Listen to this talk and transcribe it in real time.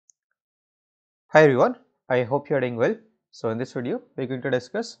Hi everyone, I hope you are doing well. So in this video, we are going to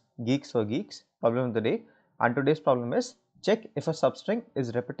discuss Geeks for Geeks problem of the day, and today's problem is check if a substring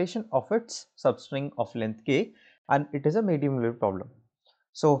is repetition of its substring of length k and it is a medium level problem.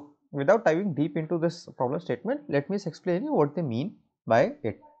 So without diving deep into this problem statement, let me explain you what they mean by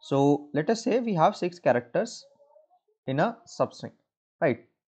it. So let us say we have 6 characters in a substring, right?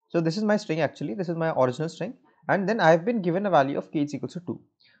 So this is my string, actually this is my original string, and then I have been given a value of k is equals to 2.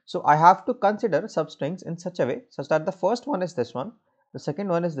 So I have to consider substrings in such a way such that the first one is this one, the second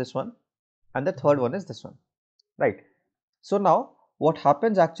one is this one, and the third one is this one, right? So now what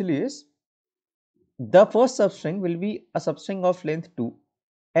happens actually is the first substring will be a substring of length 2,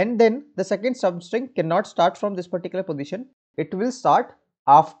 and then the second substring cannot start from this particular position, it will start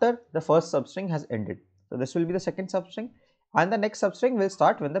after the first substring has ended. So this will be the second substring, and the next substring will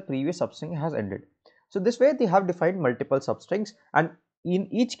start when the previous substring has ended. So this way they have defined multiple substrings, and in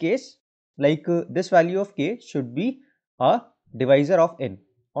each case this value of k should be a divisor of n.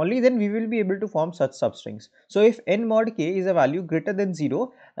 Only then we will be able to form such substrings. So if n mod k is a value greater than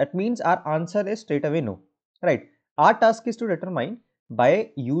 0, that means our answer is straight away no, right? Our task is to determine by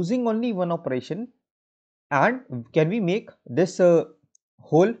using only one operation, and can we make this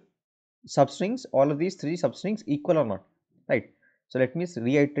whole substrings, all of these three substrings, equal or not, right? So let me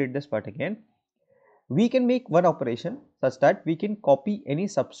reiterate this part again. We can make one operation such that we can copy any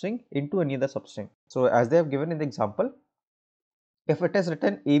substring into any other substring. So as they have given in the example, if it is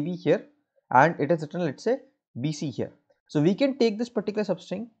written AB here and it is written, let's say, BC here, so we can take this particular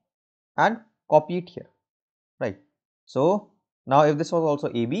substring and copy it here, right? So now if this was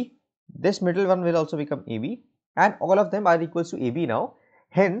also AB, this middle one will also become AB, and all of them are equals to AB now.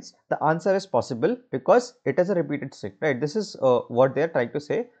 Hence the answer is possible because it is a repeated string, right? This is what they are trying to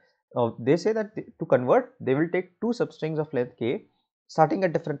say. They say that to convert, they will take two substrings of length k starting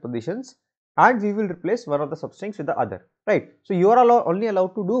at different positions, and we will replace one of the substrings with the other, right? So you are only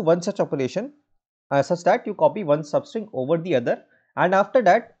allowed to do one such operation such that you copy one substring over the other, and after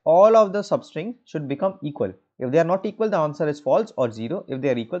that all of the substrings should become equal. If they are not equal, the answer is false or 0. If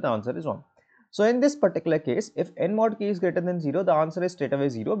they are equal, the answer is 1. So in this particular case, if n mod k is greater than 0, the answer is straight away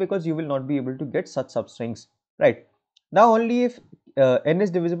 0 because you will not be able to get such substrings, right? Now only if n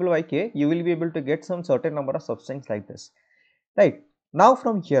is divisible by k, you will be able to get some certain number of substrings like this, right? Now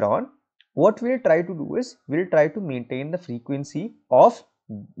from here on, what we will try to do is we will try to maintain the frequency of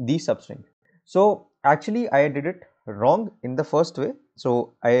these substrings. So actually I did it wrong in the first way.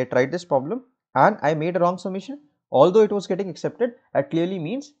 So I tried this problem and I made a wrong summation. Although it was getting accepted, that clearly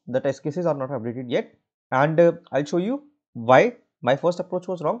means the test cases are not updated yet, and I'll show you why my first approach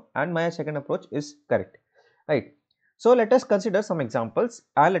was wrong and my second approach is correct, right? So let us consider some examples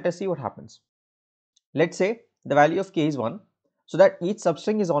and let us see what happens. Let's say the value of k is 1, so that each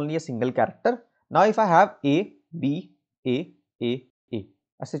substring is only a single character. Now if I have a, b, a,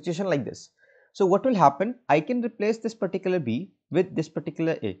 a situation like this, so what will happen? I can replace this particular b with this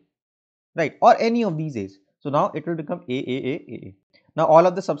particular a, right, or any of these a's. So now it will become a. Now all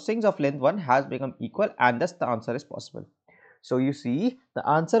of the substrings of length 1 has become equal, and thus the answer is possible. So you see, the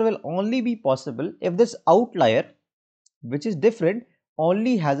answer will only be possible if this outlier, which is different,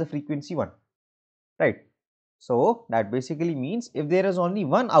 only has a frequency 1, right? So that basically means if there is only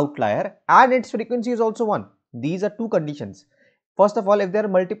one outlier and its frequency is also 1, these are two conditions. First of all, if there are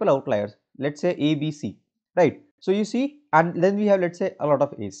multiple outliers, let's say A, B, C, right? So you see, and then we have, let's say, a lot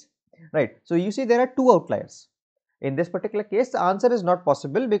of A's, right? So you see there are two outliers. In this particular case, the answer is not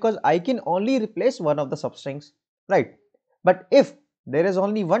possible because I can only replace one of the substrings, right? But if there is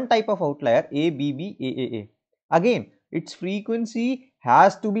only one type of outlier, A, B, B, A, again, its frequency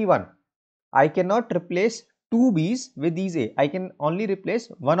has to be 1. I cannot replace two B's with these A. I can only replace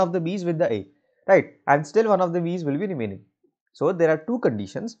one of the B's with the A, right? And still one of the B's will be remaining. So there are two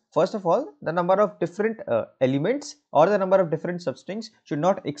conditions. First of all, the number of different elements or the number of different substrings should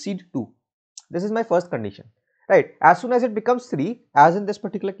not exceed 2. This is my first condition, right? As soon as it becomes 3, as in this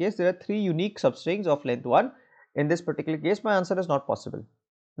particular case, there are 3 unique substrings of length 1. In this particular case, my answer is not possible.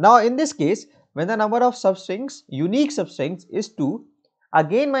 Now in this case, when the number of substrings, unique substrings, is 2,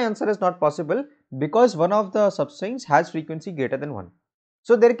 again my answer is not possible because one of the substrings has frequency greater than 1.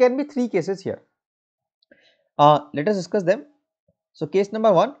 So there can be 3 cases here. Let us discuss them. So case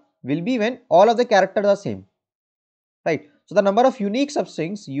number 1 will be when all of the characters are same, right? So the number of unique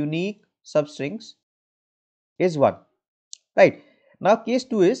substrings is 1, right? Now case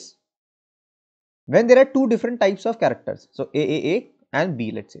 2 is when there are two different types of characters, so A and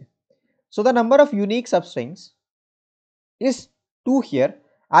B, let's say. So the number of unique substrings is 2 here,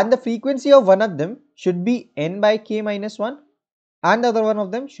 and the frequency of one of them should be n by k minus 1 and the other one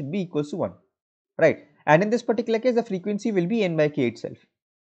of them should be equals to 1. right? And in this particular case, the frequency will be n by k itself,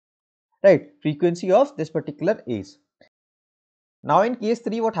 right? Frequency of this particular A's. Now in case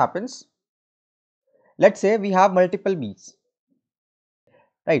 3, what happens? Let's say we have multiple B's,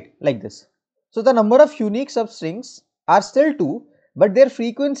 right, like this. So the number of unique substrings are still 2, but their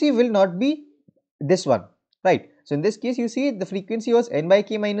frequency will not be this one, right? So in this case, you see the frequency was n by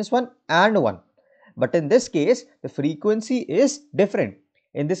k minus 1 and 1, but in this case the frequency is different.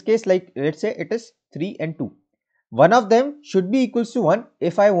 In this case, like let's say it is 3 and 2, one of them should be equals to 1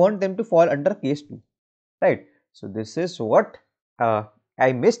 if I want them to fall under case 2, right? So this is what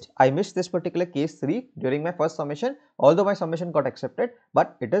I missed this particular case 3 during my first summation, although my summation got accepted,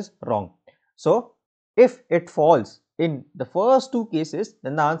 but it is wrong. So if it falls in the first two cases,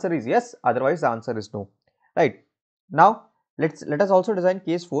 then the answer is yes, otherwise the answer is no, right? Now let us also design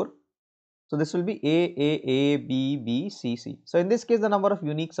case 4. So this will be A, B, B, C, C. So in this case, the number of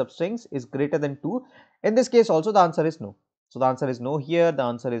unique substrings is greater than 2. In this case also, the answer is no. So the answer is no here, the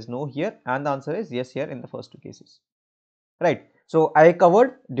answer is no here, and the answer is yes here in the first two cases, right? So I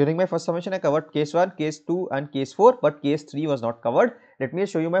covered during my first summation, I covered case 1, case 2 and case 4, but case 3 was not covered. Let me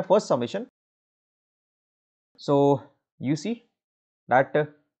show you my first summation. So you see that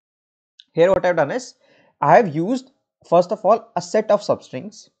here what I have done is, I have used first of all a set of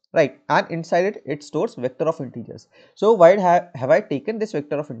substrings, right, and inside it stores vector of integers. So why have I taken this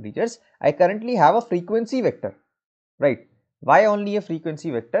vector of integers? I currently have a frequency vector, right? Why only a frequency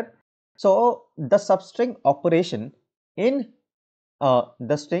vector? So the substring operation in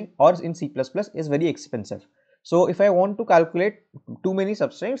the string or in C++ is very expensive. So if I want to calculate too many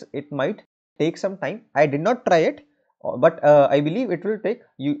substrings, it might take some time. I did not try it, but I believe it will take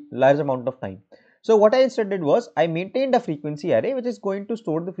large amount of time. So what I instead did was, I maintained a frequency array which is going to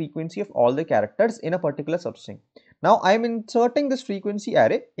store the frequency of all the characters in a particular substring. Now I am inserting this frequency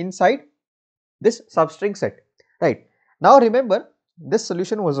array inside this substring set, right? Now remember, this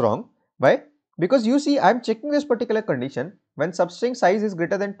solution was wrong. Why? Because you see, I am checking this particular condition. When substring size is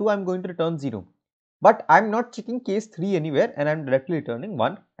greater than 2, I am going to return 0. But I am not checking case 3 anywhere, and I am directly returning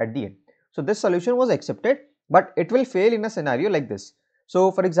 1 at the end. So this solution was accepted, but it will fail in a scenario like this.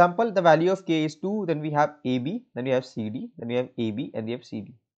 So for example, the value of k is 2, then we have AB, then we have CD, then we have AB, and we have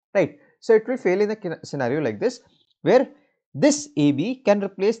CD, right? So it will fail in a scenario like this, where this AB can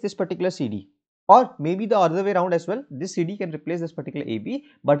replace this particular CD, or maybe the other way around as well. This CD can replace this particular AB,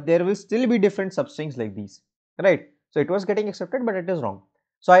 but there will still be different substrings like these, right? So it was getting accepted, but it is wrong.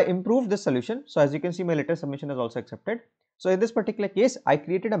 So I improved this solution. So as you can see, my later submission is also accepted. So in this particular case, I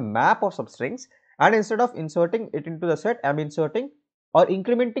created a map of substrings, and instead of inserting it into the set, I am inserting or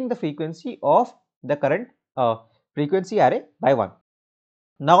incrementing the frequency of the current frequency array by 1.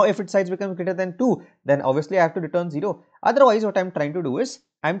 Now if its size becomes greater than 2, then obviously I have to return 0. Otherwise, what I am trying to do is,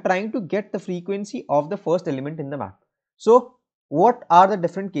 I am trying to get the frequency of the first element in the map. So what are the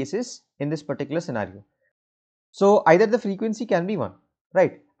different cases in this particular scenario? So either the frequency can be 1,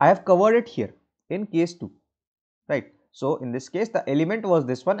 right? I have covered it here in case 2, right? So in this case, the element was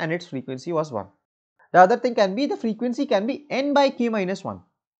this one and its frequency was 1. The other thing can be, the frequency can be n by k minus 1,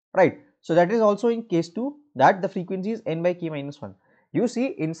 right? So that is also in case 2, that the frequency is n by k minus 1. You see,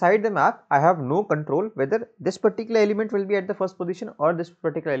 inside the map, I have no control whether this particular element will be at the first position or this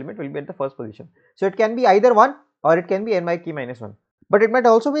particular element will be at the first position. So it can be either 1 or it can be n by k minus 1. But it might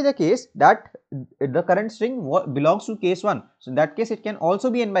also be the case that the current string belongs to case 1. So in that case, it can also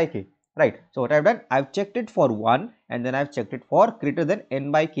be n by k, right? So what I have done, I have checked it for 1 and then I have checked it for greater than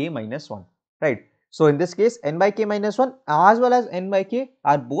n by k minus 1, right? So in this case, n by k minus 1 as well as n by k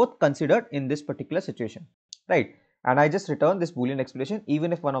are both considered in this particular situation, right? And I just return this Boolean expression.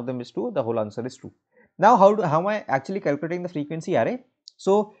 Even if one of them is true, the whole answer is true. Now how am I actually calculating the frequency array?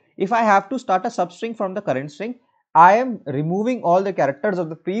 So if I have to start a substring from the current string, I am removing all the characters of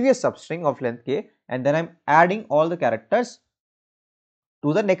the previous substring of length k, and then I am adding all the characters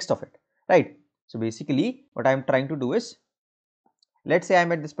to the next of it, right? So basically what I am trying to do is, let's say I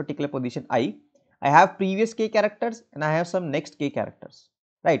am at this particular position I have previous k characters and I have some next k characters,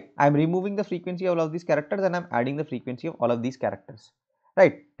 right? I am removing the frequency of all of these characters and I am adding the frequency of all of these characters,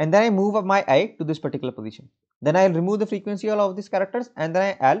 right? And then I move up my I to this particular position. Then I will remove the frequency of all of these characters and then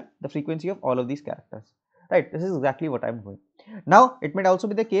I add the frequency of all of these characters, right? This is exactly what I am doing. Now it might also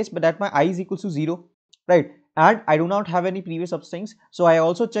be the case, but that my I is equals to 0, right? And I do not have any previous substrings. So I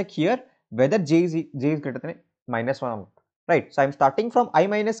also check here whether j is greater than minus 1 or not. Right. So I am starting from I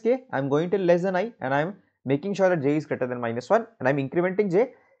minus k, I am going till less than I, and I am making sure that j is greater than minus 1, and I am incrementing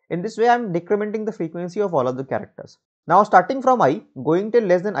j. In this way, I am decrementing the frequency of all of the characters. Now starting from I, going till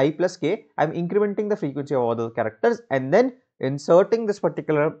less than I plus k, I am incrementing the frequency of all the characters, and then inserting this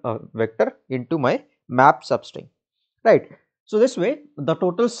particular vector into my map substring, right. So, this way the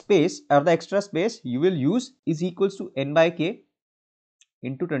total space or the extra space you will use is equals to n by k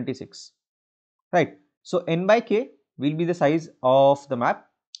into 26, right. So, n by k will be the size of the map,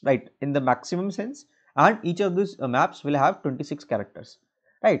 right, in the maximum sense, and each of these maps will have 26 characters,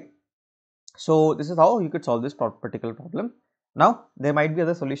 right. So, this is how you could solve this particular problem. Now, there might be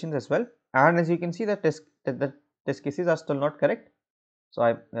other solutions as well, and as you can see the test cases are still not correct. So,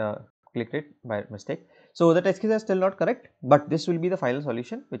 I clicked it by mistake. So, the test cases are still not correct, but this will be the final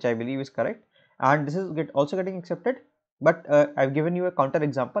solution which I believe is correct, and this is also getting accepted, but I have given you a counter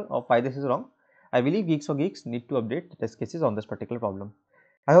example of why this is wrong. I believe Geeks for Geeks need to update the test cases on this particular problem.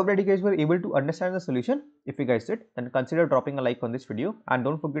 I hope that you guys were able to understand the solution. If you guys did, then consider dropping a like on this video, and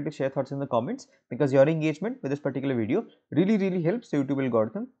don't forget to share thoughts in the comments, because your engagement with this particular video really helps the YouTube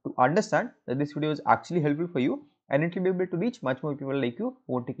algorithm to understand that this video is actually helpful for you, and it will be able to reach much more people like you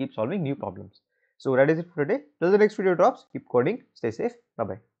who want to keep solving new problems. So that is it for today. Till the next video drops, keep coding, stay safe, bye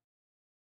bye.